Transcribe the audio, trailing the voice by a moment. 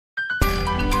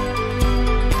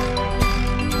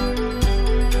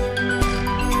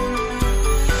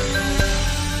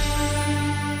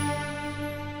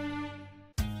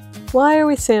Why are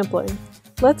we sampling?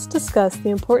 Let's discuss the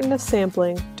importance of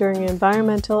sampling during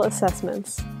environmental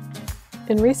assessments.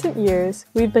 In recent years,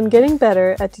 we've been getting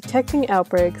better at detecting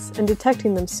outbreaks and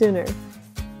detecting them sooner.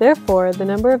 Therefore, the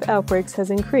number of outbreaks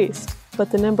has increased,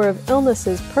 but the number of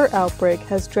illnesses per outbreak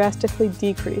has drastically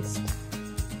decreased.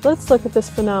 Let's look at this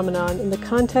phenomenon in the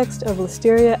context of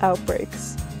listeria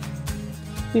outbreaks.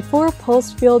 Before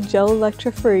pulsed field gel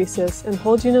electrophoresis and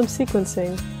whole genome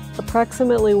sequencing,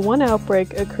 approximately one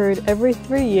outbreak occurred every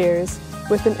 3 years,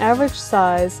 with an average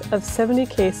size of 70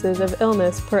 cases of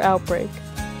illness per outbreak.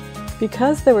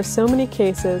 Because there were so many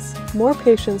cases, more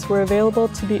patients were available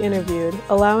to be interviewed,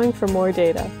 allowing for more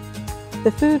data.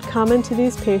 The food common to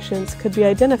these patients could be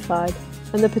identified,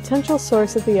 and the potential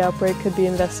source of the outbreak could be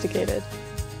investigated.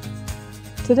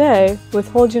 Today, with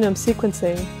whole genome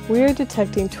sequencing, we are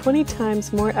detecting 20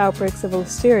 times more outbreaks of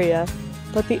listeria,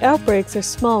 but the outbreaks are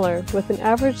smaller, with an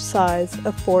average size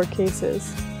of 4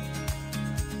 cases.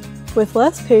 With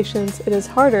less patients, it is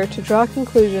harder to draw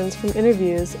conclusions from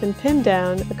interviews and pin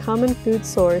down a common food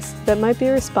source that might be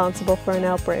responsible for an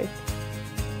outbreak.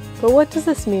 But what does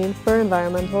this mean for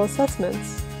environmental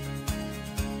assessments?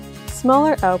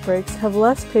 Smaller outbreaks have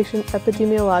less patient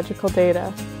epidemiological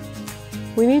data.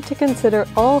 We need to consider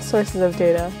all sources of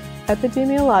data: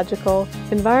 epidemiological,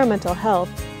 environmental health,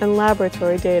 and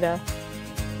laboratory data.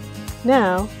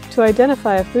 Now, to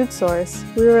identify a food source,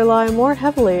 we rely more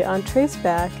heavily on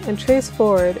traceback and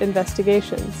traceforward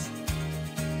investigations.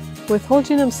 With whole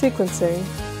genome sequencing,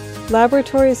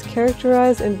 laboratories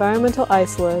characterize environmental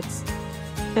isolates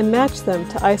and match them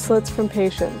to isolates from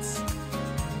patients,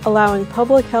 allowing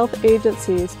public health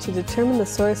agencies to determine the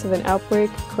source of an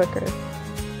outbreak quicker.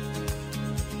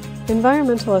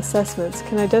 Environmental assessments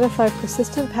can identify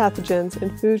persistent pathogens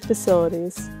in food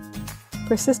facilities.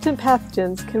 Persistent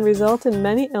pathogens can result in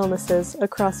many illnesses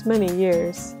across many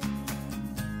years.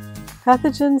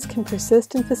 Pathogens can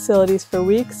persist in facilities for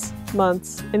weeks,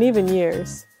 months, and even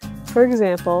years. For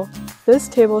example, this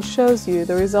table shows you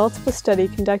the results of a study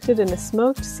conducted in a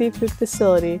smoked seafood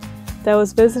facility that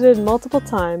was visited multiple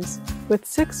times, with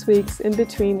 6 weeks in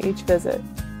between each visit.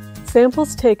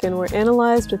 Samples taken were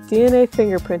analyzed with DNA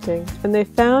fingerprinting, and they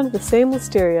found the same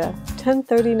listeria,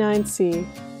 1039C,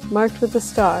 marked with a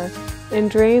star, in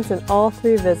drains in all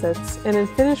 3 visits, and in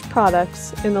finished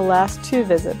products in the last 2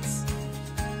 visits.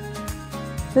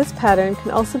 This pattern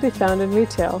can also be found in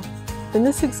retail. In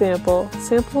this example,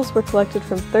 samples were collected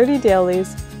from 30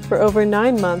 dailies for over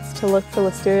 9 months to look for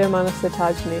Listeria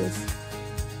monocytogenes.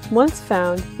 Once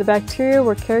found, the bacteria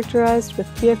were characterized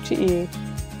with PFGE,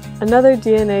 another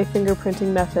DNA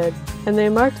fingerprinting method, and they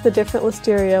marked the different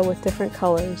listeria with different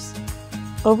colors.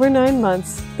 Over 9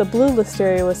 months, the blue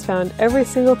listeria was found every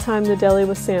single time the deli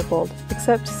was sampled,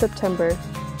 except September.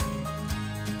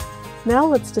 Now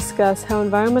let's discuss how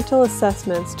environmental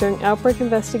assessments during outbreak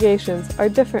investigations are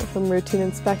different from routine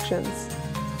inspections.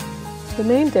 The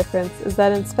main difference is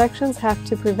that inspections have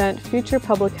to prevent future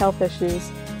public health issues,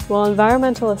 while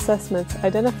environmental assessments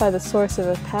identify the source of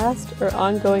a past or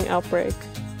ongoing outbreak.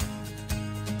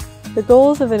 The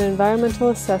goals of an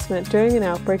environmental assessment during an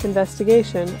outbreak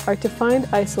investigation are to find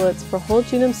isolates for whole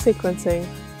genome sequencing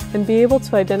and be able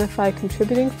to identify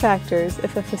contributing factors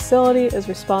if a facility is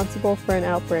responsible for an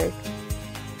outbreak.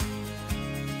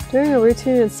 During a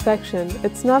routine inspection,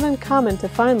 it's not uncommon to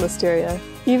find listeria,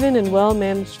 even in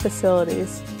well-managed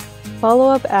facilities.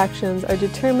 Follow-up actions are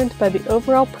determined by the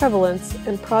overall prevalence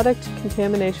and product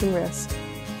contamination risk.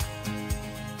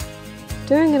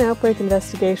 During an outbreak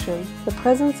investigation, the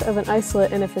presence of an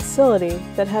isolate in a facility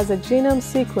that has a genome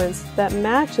sequence that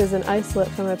matches an isolate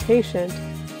from a patient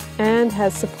and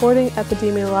has supporting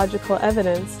epidemiological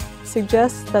evidence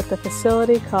suggests that the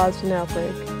facility caused an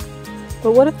outbreak.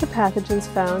 But what if the pathogens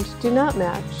found do not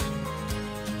match?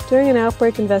 During an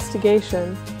outbreak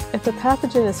investigation, if a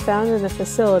pathogen is found in a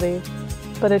facility,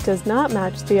 but it does not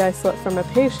match the isolate from a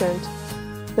patient,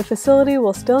 the facility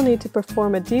will still need to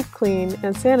perform a deep clean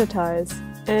and sanitize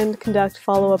and conduct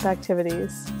follow-up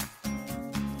activities.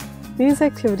 These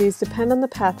activities depend on the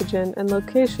pathogen and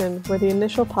location where the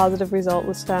initial positive result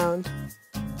was found.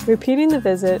 Repeating the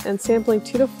visit and sampling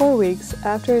 2 to 4 weeks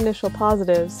after initial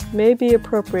positives may be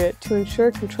appropriate to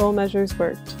ensure control measures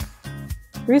worked.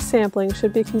 Resampling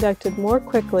should be conducted more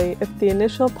quickly if the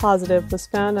initial positive was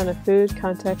found on a food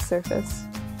contact surface.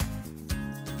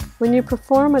 When you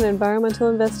perform an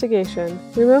environmental investigation,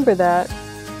 remember that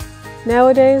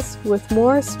nowadays, with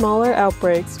more smaller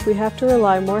outbreaks, we have to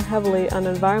rely more heavily on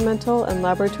environmental and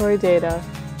laboratory data.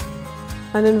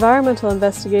 An environmental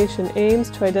investigation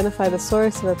aims to identify the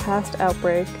source of a past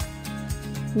outbreak.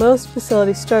 Most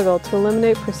facilities struggle to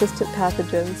eliminate persistent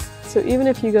pathogens, so even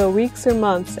if you go weeks or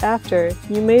months after,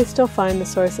 you may still find the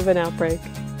source of an outbreak.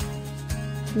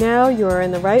 Now you are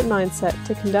in the right mindset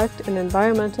to conduct an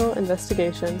environmental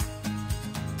investigation.